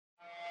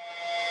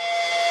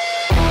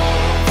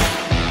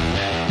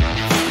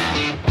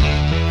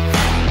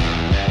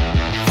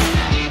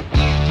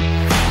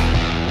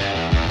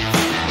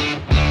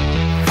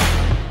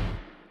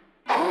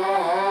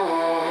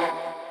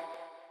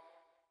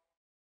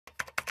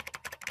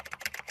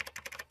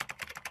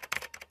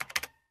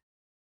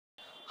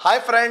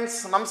Hi friends,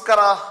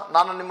 ನಮಸ್ಕಾರ.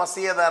 ನಾನು ನಿಮ್ಮ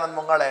ದಯಾನಂದ್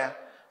ಬೊಂಗಾಳೆ.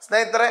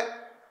 ಸ್ನೇಹಿತರೆ,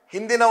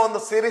 ಹಿಂದಿನ ಒಂದು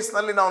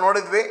ಸೀರೀಸ್ನಲ್ಲಿ ನಾವು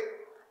ನೋಡಿದ್ವಿ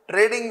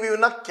ಟ್ರೇಡಿಂಗ್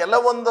ವ್ಯೂನ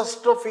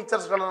ಕೆಲವೊಂದಷ್ಟು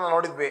ಫೀಚರ್ಸ್ಗಳನ್ನು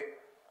ನೋಡಿದ್ವಿ.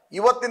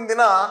 ಇವತ್ತಿನ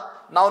ದಿನ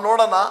ನಾವು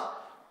ನೋಡೋಣ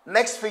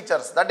ನೆಕ್ಸ್ಟ್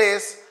ಫೀಚರ್ಸ್. ದಟ್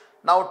ಈಸ್,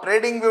 ನಾವು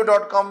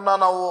tradingview.comನ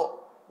ನಾವು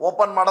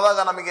ಓಪನ್ ಮಾಡಿದಾಗ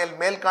ನಮಗೆ ಇಲ್ಲಿ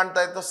ಮೇಲ್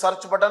ಕಾಣ್ತಾ ಇತ್ತು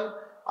ಸರ್ಚ್ ಬಟನ್.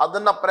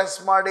 ಅದನ್ನು ಪ್ರೆಸ್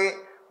ಮಾಡಿ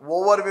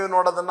ಓವರ್ ವ್ಯೂ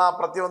ನೋಡೋದನ್ನು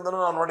ಪ್ರತಿಯೊಂದನ್ನು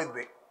ನಾವು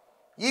ನೋಡಿದ್ವಿ.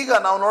 ಈಗ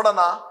ನಾವು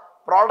ನೋಡೋಣ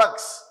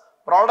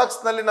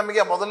ಪ್ರಾಡಕ್ಟ್ಸ್ನಲ್ಲಿ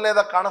ನಮಗೆ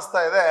ಮೊದಲನೇದಾಗಿ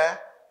ಕಾಣಿಸ್ತಾ ಇದೆ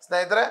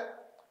ಸ್ನೇಹಿತರೆ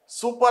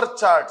ಸೂಪರ್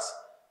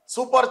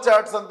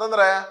ಚಾರ್ಟ್ಸ್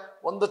ಅಂತಂದ್ರೆ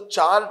ಒಂದು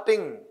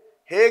ಚಾರ್ಟಿಂಗ್,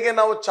 ಹೇಗೆ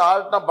ನಾವು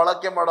ಚಾರ್ಟ್ನ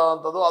ಬಳಕೆ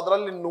ಮಾಡುವಂಥದ್ದು.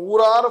 ಅದರಲ್ಲಿ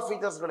ನೂರಾರು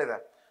ಫೀಚರ್ಸ್ಗಳಿದೆ.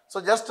 ಸೊ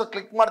ಜಸ್ಟ್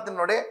ಕ್ಲಿಕ್ ಮಾಡ್ತೀನಿ,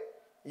 ನೋಡಿ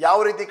ಯಾವ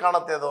ರೀತಿ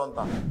ಕಾಣುತ್ತೆ ಅದು ಅಂತ.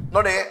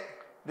 ನೋಡಿ,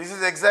 this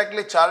is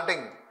exactly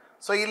charting.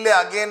 So ಇಲ್ಲಿ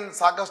ಅಗೇನ್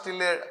ಸಾಕಷ್ಟು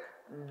ಇಲ್ಲಿ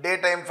ಡೇ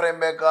ಟೈಮ್ ಫ್ರೇಮ್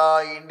ಬೇಕಾ,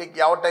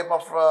 ಯಾವ ಟೈಪ್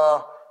ಆಫ್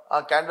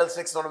ಕ್ಯಾಂಡಲ್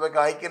ಸ್ಟಿಕ್ಸ್ ನೋಡಬೇಕಾ,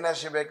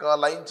 ಹೈಕಿನರ್ಶಿ ಬೇಕಾ,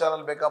 ಲೈನ್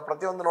ಚಾನಲ್ ಬೇಕಾ,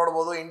 ಪ್ರತಿಯೊಂದು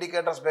ನೋಡ್ಬೋದು.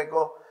 ಇಂಡಿಕೇಟರ್ಸ್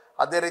ಬೇಕು,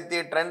 ಅದೇ ರೀತಿ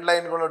ಟ್ರೆಂಡ್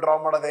ಲೈನ್ಗಳು ಡ್ರಾ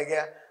ಮಾಡೋದು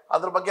ಹೇಗೆ,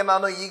 ಅದ್ರ ಬಗ್ಗೆ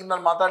ನಾನು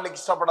ಮಾತಾಡ್ಲಿಕ್ಕೆ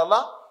ಇಷ್ಟಪಡಲ್ಲ.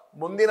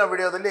 ಮುಂದಿನ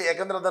ವಿಡಿಯೋದಲ್ಲಿ,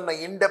 ಯಾಕಂದ್ರೆ ಅದನ್ನು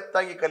ಇನ್ಡೆಪ್ತ್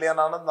ಆಗಿ ಕಲಿಯೋಣ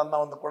ಅನ್ನೋದು ನನ್ನ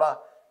ಒಂದು ಕೂಡ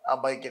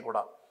ಬಯಕೆ ಕೂಡ.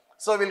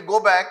 So will go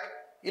back.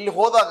 ಇಲ್ಲಿ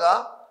ಹೋದಾಗ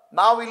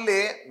ನಾವು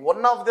ಇಲ್ಲಿ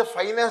one of the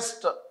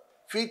finest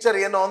feature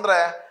ಏನು ಅಂದ್ರೆ,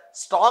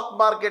 ಸ್ಟಾಕ್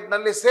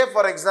ಮಾರ್ಕೆಟ್ನಲ್ಲಿ ಸೇ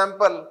ಫಾರ್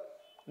ಎಕ್ಸಾಂಪಲ್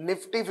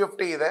ನಿಫ್ಟಿ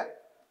 50 ಇದೆ.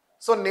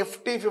 ಸೊ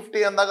ನಿಫ್ಟಿ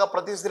 50 ಅಂದಾಗ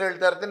ಪ್ರತಿ ಸರಿ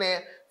ಹೇಳ್ತಾ ಇರ್ತೀನಿ,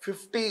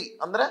 50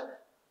 ಅಂದ್ರೆ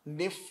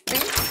ನಿಫ್ಟಿ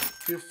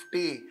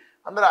 50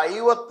 ಅಂದ್ರೆ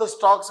 50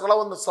 ಸ್ಟಾಕ್ಸ್ಗಳ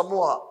ಒಂದು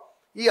ಸಮೂಹ.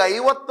 ಈ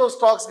 50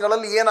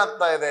 ಸ್ಟಾಕ್ಸ್ಗಳಲ್ಲಿ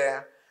ಏನಾಗ್ತಾ ಇದೆ,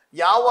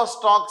 ಯಾವ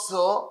ಸ್ಟಾಕ್ಸ್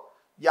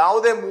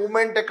ಯಾವುದೇ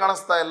ಮೂವ್ಮೆಂಟ್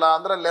ಕಾಣಿಸ್ತಾ ಇಲ್ಲ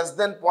ಅಂದ್ರೆ ಲೆಸ್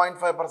ದೆನ್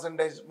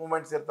 0.5%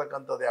 ಮೂವ್ಮೆಂಟ್ಸ್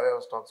ಇರ್ತಕ್ಕಂಥದ್ದು ಯಾವ್ಯಾವ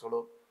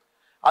ಸ್ಟಾಕ್ಸ್ಗಳು.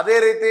 ಅದೇ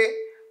ರೀತಿ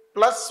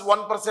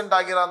 +1%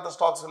 ಆಗಿರೋಂಥ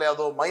ಸ್ಟಾಕ್ಸ್ಗಳು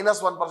ಯಾವುದು,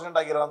 -1%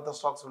 ಆಗಿರೋಂಥ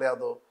ಸ್ಟಾಕ್ಸ್ಗಳು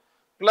ಯಾವುದು,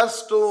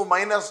 +2,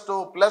 -2,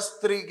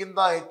 +3ಗಿಂತ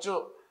ಹೆಚ್ಚು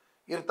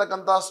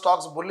ಇರ್ತಕ್ಕಂಥ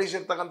ಸ್ಟಾಕ್ಸ್, ಬುಲ್ಲಿಶ್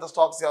ಇರ್ತಕ್ಕಂಥ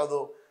ಸ್ಟಾಕ್ಸ್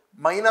ಯಾವುದು,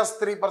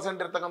 -3%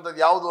 ಇರ್ತಕ್ಕಂಥದ್ದು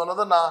ಯಾವುದು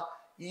ಅನ್ನೋದನ್ನ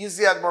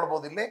ಈಸಿಯಾಗಿ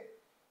ನೋಡ್ಬೋದು ಇಲ್ಲಿ.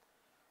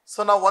 ಸೊ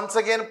ನಾವು ಒನ್ಸ್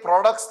ಅಗೇನ್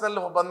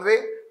ಪ್ರಾಡಕ್ಟ್ಸ್ನಲ್ಲಿ ಬಂದ್ವಿ.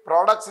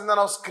 ಪ್ರಾಡಕ್ಟ್ಸ್ ಇಂದ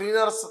ನಾವು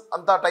ಸ್ಕ್ರೀನರ್ಸ್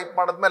ಅಂತ ಟೈಪ್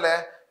ಮಾಡಿದ್ಮೇಲೆ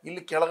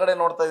ಇಲ್ಲಿ ಕೆಳಗಡೆ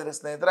ನೋಡ್ತಾ ಇದ್ರಿ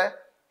ಸ್ನೇಹಿತರೆ,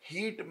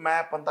 ಹೀಟ್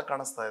ಮ್ಯಾಪ್ ಅಂತ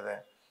ಕಾಣಿಸ್ತಾ ಇದೆ.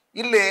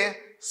 ಇಲ್ಲಿ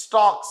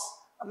ಸ್ಟಾಕ್ಸ್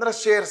ಅಂದ್ರೆ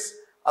ಶೇರ್ಸ್,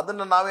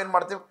 ಅದನ್ನ ನಾವೇನ್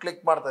ಮಾಡ್ತೀವಿ,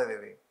 ಕ್ಲಿಕ್ ಮಾಡ್ತಾ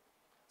ಇದೀವಿ.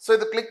 ಸೊ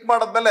ಇದು ಕ್ಲಿಕ್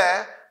ಮಾಡಿದ್ಮೇಲೆ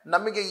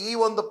ನಮಗೆ ಈ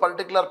ಒಂದು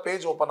ಪರ್ಟಿಕ್ಯುಲರ್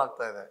ಪೇಜ್ ಓಪನ್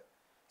ಆಗ್ತಾ ಇದೆ.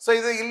 ಸೊ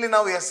ಇದು ಇಲ್ಲಿ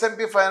ನಾವು S&P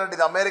 500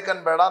 ಇದು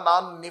ಅಮೆರಿಕನ್ ಬೇಡ,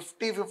 ನಾನು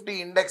ನಿಫ್ಟಿ 50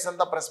 ಇಂಡೆಕ್ಸ್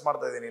ಅಂತ ಪ್ರೆಸ್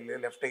ಮಾಡ್ತಾ ಇದ್ದೀನಿ ಇಲ್ಲಿ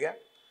ಲೆಫ್ಟಿಗೆ.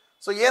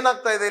 ಸೊ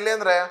ಏನಾಗ್ತಾ ಇದೆ ಇಲ್ಲಿ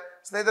ಅಂದ್ರೆ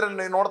ಸ್ನೇಹಿತರೆ,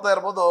 ನೀವು ನೋಡ್ತಾ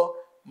ಇರ್ಬೋದು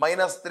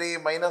 -3,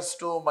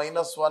 -2,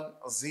 -1,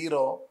 0,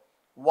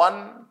 1,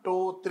 2,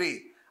 3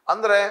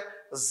 ಅಂದ್ರೆ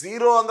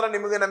 0 ಅಂದ್ರೆ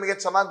ನಮಗೆ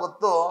ಚೆನ್ನಾಗಿ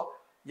ಗೊತ್ತು,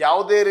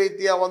 ಯಾವುದೇ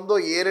ರೀತಿಯ ಒಂದು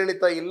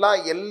ಏರಿಳಿತ ಇಲ್ಲ,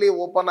 ಎಲ್ಲಿ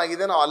ಓಪನ್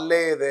ಆಗಿದೆನೋ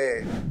ಅಲ್ಲೇ ಇದೆ.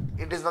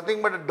 It is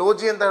nothing but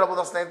doji ಅಂತ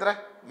ಹೇಳ್ಬೋದಾ ಸ್ನೇಹಿತರೆ?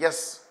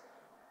 ಎಸ್.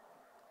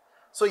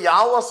 ಸೊ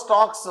ಯಾವ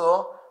ಸ್ಟಾಕ್ಸ್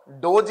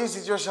ಡೋಜಿ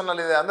ಸಿಚುವೇಶನ್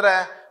ಅಲ್ಲಿ ಇದೆ ಅಂದ್ರೆ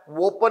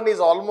open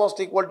is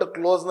almost equal to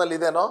close ನಲ್ಲಿ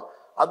ಇದೆನೋ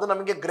ಅದು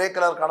ನಮಗೆ ಗ್ರೇ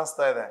ಕಲರ್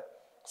ಕಾಣಿಸ್ತಾ ಇದೆ.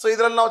 ಸೊ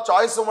ಇದರಲ್ಲಿ ನಾವು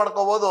ಚಾಯ್ಸ್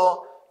ಮಾಡ್ಕೋಬಹುದು,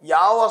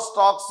 ಯಾವ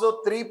ಸ್ಟಾಕ್ಸ್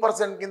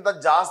 3%ಗಿಂತ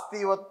ಜಾಸ್ತಿ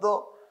ಇವತ್ತು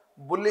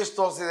ಬುಲ್ಲಿಶ್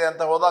ತೋರಿಸಿದೆ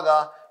ಅಂತ ಹೋದಾಗ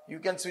you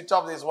can switch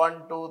off this. 1,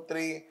 2,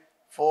 3,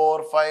 4,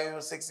 5,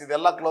 6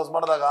 ಇದೆಲ್ಲ ಕ್ಲೋಸ್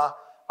ಮಾಡಿದಾಗ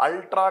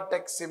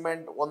ಅಲ್ಟ್ರಾಟೆಕ್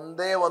ಸಿಮೆಂಟ್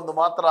ಒಂದೇ ಒಂದು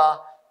ಮಾತ್ರ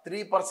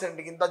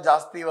 3%ಗಿಂತ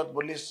ಜಾಸ್ತಿ ಇವತ್ತು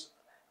ಬುಲ್ಲಿಶ್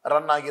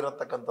ರನ್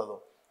ಆಗಿರತಕ್ಕಂಥದ್ದು.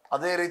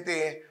 ಅದೇ ರೀತಿ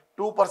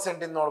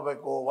 2% ಇಂದ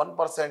ನೋಡಬೇಕು,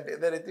 1%,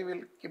 ಇದೇ ರೀತಿ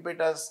will keep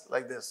it as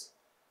like this.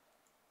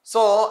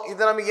 So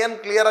ಇದು ನಮಗೆ ಏನು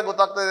ಕ್ಲಿಯರ್ ಆಗಿ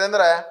ಗೊತ್ತಾಗ್ತಾ ಇದೆ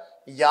ಅಂದ್ರೆ,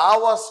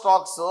 ಯಾವ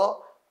ಸ್ಟಾಕ್ಸ್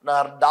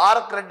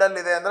ಡಾರ್ಕ್ ರೆಡ್ ಅಲ್ಲಿ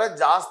ಇದೆ ಅಂದ್ರೆ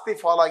ಜಾಸ್ತಿ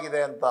ಫಾಲ್ ಆಗಿದೆ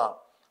ಅಂತ,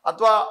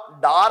 ಅಥವಾ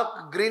ಡಾರ್ಕ್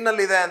ಗ್ರೀನ್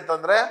ಅಲ್ಲಿ ಇದೆ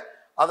ಅಂತಂದ್ರೆ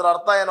ಅದರ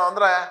ಅರ್ಥ ಏನು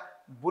ಅಂದ್ರೆ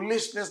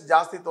ಬುಲ್ಲಿಶ್ನೆಸ್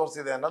ಜಾಸ್ತಿ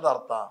ತೋರಿಸಿದೆ ಅನ್ನೋದು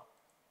ಅರ್ಥ.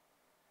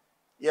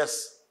 ಎಸ್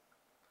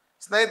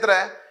ಸ್ನೇಹಿತರೆ,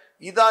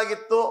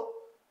 ಇದಾಗಿತ್ತು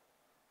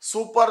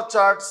ಸೂಪರ್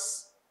ಚಾರ್ಟ್ಸ್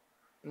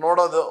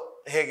ನೋಡೋದು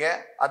ಹೇಗೆ.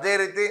 ಅದೇ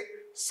ರೀತಿ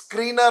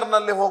ಸ್ಕ್ರೀನರ್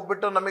ನಲ್ಲಿ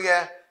ಹೋಗ್ಬಿಟ್ಟು ನಮಗೆ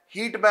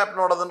ಹೀಟ್ ಮ್ಯಾಪ್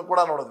ನೋಡೋದನ್ನು ಕೂಡ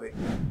ನೋಡಿದ್ವಿ.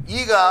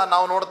 ಈಗ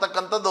ನಾವು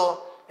ನೋಡ್ತಕ್ಕಂಥದ್ದು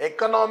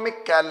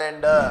ಎಕನಾಮಿಕ್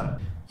ಕ್ಯಾಲೆಂಡರ್.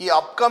 ಈ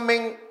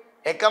ಅಪ್ಕಮಿಂಗ್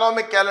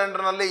ಎಕನಾಮಿಕ್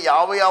ಕ್ಯಾಲೆಂಡರ್ನಲ್ಲಿ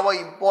ಯಾವ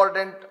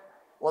ಇಂಪಾರ್ಟೆಂಟ್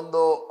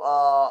ಒಂದು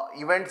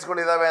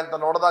ಇವೆಂಟ್ಸ್ಗಳಿದಾವೆ ಅಂತ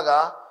ನೋಡಿದಾಗ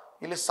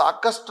ಇಲ್ಲಿ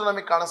ಸಾಕಷ್ಟು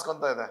ನಮಗೆ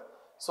ಕಾಣಿಸ್ಕೊತಾ ಇದೆ.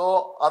 ಸೊ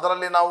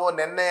ಅದರಲ್ಲಿ ನಾವು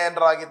ನಿನ್ನೆ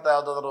ಏನಾರ ಆಗಿತ್ತ,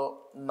 ಯಾವುದಾದ್ರು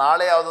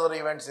ನಾಳೆ ಯಾವುದಾದ್ರು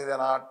ಇವೆಂಟ್ಸ್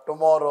ಇದೆನಾ,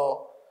 ಟುಮಾರೋ,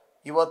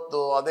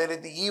 ಇವತ್ತು, ಅದೇ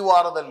ರೀತಿ ಈ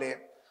ವಾರದಲ್ಲಿ.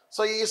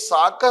 ಸೊ ಈ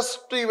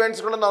ಸಾಕಷ್ಟು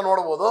ಇವೆಂಟ್ಸ್ಗಳನ್ನ ನಾವು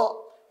ನೋಡ್ಬೋದು.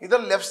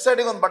 ಇದರಲ್ಲಿ ಲೆಫ್ಟ್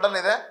ಸೈಡಿಗೆ ಒಂದು ಬಟನ್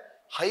ಇದೆ,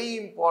 ಹೈ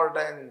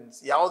ಇಂಪಾರ್ಟೆನ್ಸ್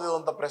ಯಾವುದು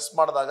ಅಂತ ಪ್ರೆಸ್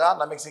ಮಾಡಿದಾಗ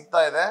ನಮಗೆ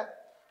ಸಿಗ್ತಾ ಇದೆ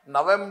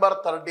November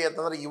 30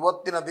 ಅಂದ್ರೆ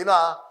ಇವತ್ತಿನ ದಿನ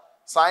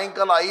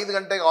ಸಾಯಂಕಾಲ 5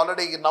 ಗಂಟೆಗೆ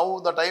ಆಲ್ರೆಡಿ ನಾವು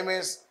ದ ಟೈಮ್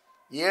ಈಸ್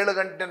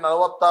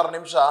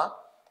 7:46.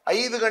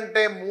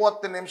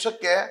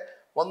 5:30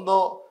 ಒಂದು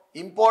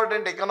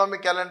ಇಂಪಾರ್ಟೆಂಟ್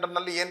ಎಕನಾಮಿಕ್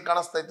ಕ್ಯಾಲೆಂಡರ್ನಲ್ಲಿ ಏನು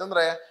ಕಾಣಿಸ್ತಾ ಇತ್ತು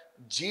ಅಂದ್ರೆ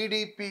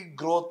GDP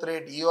growth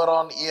rate year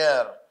on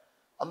year,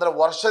 ಅಂದ್ರೆ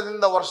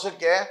ವರ್ಷದಿಂದ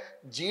ವರ್ಷಕ್ಕೆ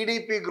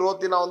GDP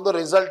ಗ್ರೋತಿನ ಒಂದು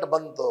ರಿಸಲ್ಟ್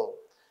ಬಂತು.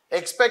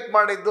 ಎಕ್ಸ್ಪೆಕ್ಟ್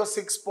ಮಾಡಿದ್ದು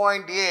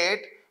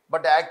 6.8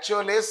 ಬಟ್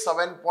ಆಕ್ಚುಲಿ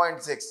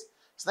 7.6.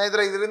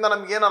 ಸ್ನೇಹಿತರೆ, ಇದರಿಂದ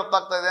ನಮ್ಗೆ ಏನು ಅರ್ಥ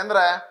ಆಗ್ತಾ ಇದೆ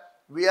ಅಂದ್ರೆ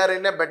we are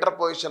in a better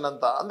position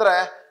ಅಂತ, ಅಂದ್ರೆ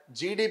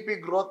GDP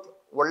ಗ್ರೋತ್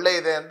ಒಳ್ಳೆ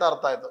ಇದೆ ಅಂತ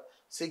ಅರ್ಥ ಆಯ್ತು.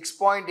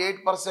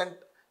 6.8%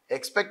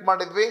 ಎಕ್ಸ್ಪೆಕ್ಟ್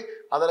ಮಾಡಿದ್ವಿ,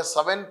 ಆದರೆ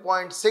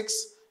 7.6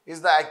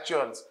 is the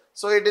ಆಕ್ಚುಯಲ್ಸ್.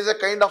 So it is A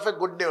kind of A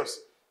good news.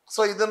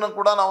 So ಇದನ್ನು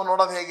ಕೂಡ ನಾವು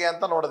ನೋಡೋದು ಹೇಗೆ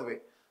ಅಂತ ನೋಡಿದ್ವಿ.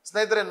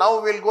 ಸ್ನೇಹಿತರೆ, ನಾವು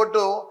ವಿಲ್ ಗೋ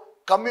ಟು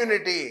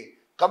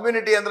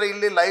ಕಮ್ಯುನಿಟಿ ಅಂದ್ರೆ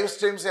ಇಲ್ಲಿ ಲೈವ್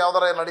ಸ್ಟ್ರೀಮ್ಸ್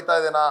ಯಾವ್ದಾರ ನಡೀತಾ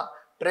ಇದೆನಾ,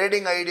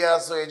 ಟ್ರೇಡಿಂಗ್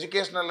ಐಡಿಯಾಸ್,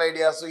 ಎಜುಕೇಶನಲ್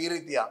ಐಡಿಯಾಸ್, ಈ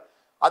ರೀತಿಯ.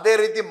 ಅದೇ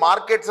ರೀತಿ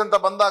ಮಾರ್ಕೆಟ್ಸ್ ಅಂತ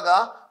ಬಂದಾಗ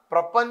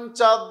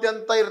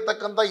ಪ್ರಪಂಚಾದ್ಯಂತ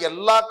ಇರ್ತಕ್ಕಂಥ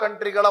ಎಲ್ಲಾ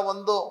ಕಂಟ್ರಿಗಳ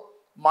ಒಂದು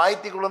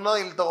ಮಾಹಿತಿಗಳನ್ನ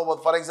ಇಲ್ಲಿ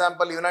ತಗೋಬಹುದು. ಫಾರ್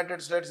ಎಕ್ಸಾಂಪಲ್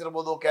ಯುನೈಟೆಡ್ ಸ್ಟೇಟ್ಸ್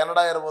ಇರ್ಬೋದು,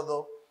 ಕೆನಡಾ ಇರ್ಬೋದು,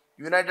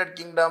 United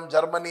Kingdom,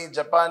 Germany,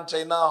 Japan,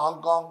 China,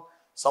 Hong Kong,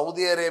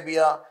 Saudi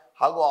Arabia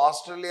ಹಾಗೂ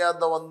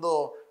ಆಸ್ಟ್ರೇಲಿಯಾದ ಒಂದು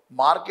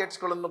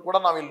ಮಾರ್ಕೆಟ್ಸ್ಗಳನ್ನು ಕೂಡ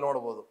ನಾವಿಲ್ಲಿ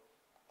ನೋಡ್ಬೋದು.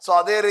 ಸೊ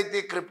ಅದೇ ರೀತಿ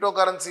ಕ್ರಿಪ್ಟೋ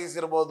ಕರೆನ್ಸೀಸ್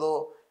ಇರ್ಬೋದು,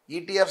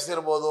 ETF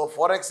ಇರ್ಬೋದು,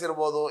 ಫಾರೆಕ್ಸ್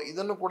ಇರ್ಬೋದು,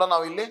 ಇದನ್ನು ಕೂಡ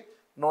ನಾವಿಲ್ಲಿ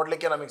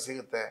ನೋಡ್ಲಿಕ್ಕೆ ನಮಗೆ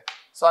ಸಿಗುತ್ತೆ.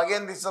 So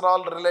again this are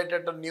all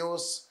related two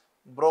news,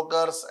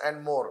 brokers and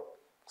more.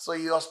 So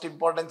ಈ ಅಷ್ಟು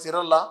ಇಂಪಾರ್ಟೆನ್ಸ್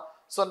ಇರಲ್ಲ.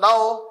 ಸೊ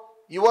ನಾವು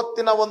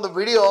ಇವತ್ತಿನ ಒಂದು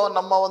ವಿಡಿಯೋ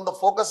ನಮ್ಮ ಒಂದು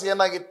ಫೋಕಸ್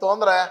ಏನಾಗಿತ್ತು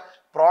ಅಂದ್ರೆ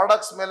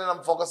ಪ್ರಾಡಕ್ಟ್ಸ್ ಮೇಲೆ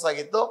ನಮ್ಮ ಫೋಕಸ್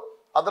ಆಗಿತ್ತು.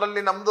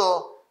 ಅದರಲ್ಲಿ ನಮ್ದು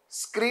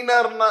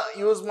ಸ್ಕ್ರೀನರ್ನ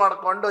ಯೂಸ್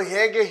ಮಾಡಿಕೊಂಡು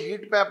ಹೇಗೆ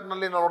ಹೀಟ್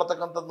ಮ್ಯಾಪ್ನಲ್ಲಿ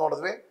ನೋಡ್ತಕ್ಕಂಥದ್ದು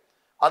ನೋಡಿದ್ವಿ.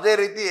 ಅದೇ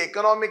ರೀತಿ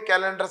ಎಕನಾಮಿಕ್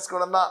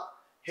ಕ್ಯಾಲೆಂಡರ್ಸ್ಗಳನ್ನ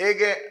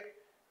ಹೇಗೆ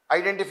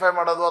ಐಡೆಂಟಿಫೈ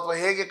ಮಾಡೋದು ಅಥವಾ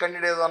ಹೇಗೆ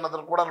ಕಂಡುಹಿಡಿಯೋದು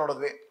ಅನ್ನೋದನ್ನು ಕೂಡ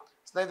ನೋಡಿದ್ವಿ.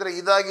 ಸ್ನೇಹಿತರೆ,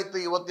 ಇದಾಗಿತ್ತು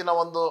ಇವತ್ತಿನ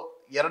ಒಂದು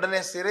 2ನೇ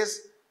ಸೀರೀಸ್.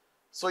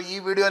 ಸೊ ಈ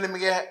ವಿಡಿಯೋ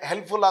ನಿಮಗೆ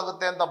ಹೆಲ್ಪ್ಫುಲ್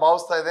ಆಗುತ್ತೆ ಅಂತ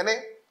ಭಾವಿಸ್ತಾ ಇದ್ದೇನೆ.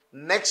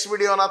 ನೆಕ್ಸ್ಟ್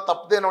ವಿಡಿಯೋನ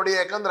ತಪ್ಪದೆ ನೋಡಿ,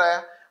 ಯಾಕಂದ್ರೆ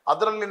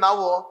ಅದರಲ್ಲಿ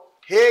ನಾವು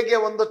ಹೇಗೆ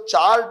ಒಂದು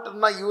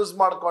ಚಾರ್ಟ್ನ ಯೂಸ್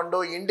ಮಾಡಿಕೊಂಡು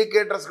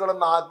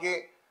ಇಂಡಿಕೇಟರ್ಸ್ಗಳನ್ನು ಹಾಕಿ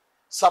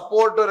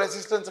ಸಪೋರ್ಟ್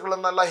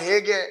ರೆಸಿಸ್ಟೆನ್ಸ್ಗಳನ್ನೆಲ್ಲ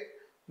ಹೇಗೆ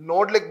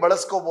ನೋಡ್ಲಿಕ್ಕೆ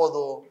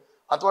ಬಳಸ್ಕೋಬಹುದು,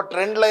 ಅಥವಾ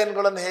ಟ್ರೆಂಡ್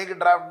ಲೈನ್ಗಳನ್ನು ಹೇಗೆ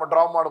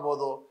ಡ್ರಾ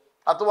ಮಾಡ್ಬೋದು,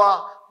 ಅಥವಾ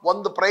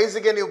ಒಂದು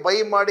ಪ್ರೈಸ್ಗೆ ನೀವು ಬೈ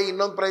ಮಾಡಿ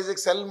ಇನ್ನೊಂದು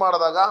ಪ್ರೈಸಿಗೆ ಸೆಲ್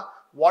ಮಾಡಿದಾಗ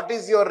what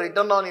is your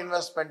return on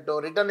investment,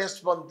 return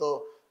ಎಷ್ಟು ಬಂತು,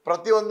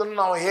 ಪ್ರತಿಯೊಂದನ್ನು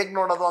ನಾವು ಹೇಗೆ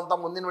ನೋಡೋದು ಅಂತ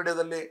ಮುಂದಿನ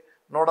ವಿಡಿಯೋದಲ್ಲಿ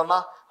ನೋಡೋಣ.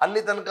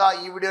 ಅಲ್ಲಿ ತನಕ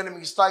ಈ ವಿಡಿಯೋ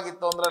ನಿಮ್ಗೆ ಇಷ್ಟ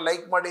ಆಗಿತ್ತು ಅಂದರೆ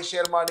ಲೈಕ್ ಮಾಡಿ,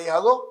 ಶೇರ್ ಮಾಡಿ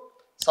ಹಾಗೂ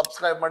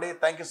ಸಬ್ಸ್ಕ್ರೈಬ್ ಮಾಡಿ.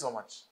 Thank you so much.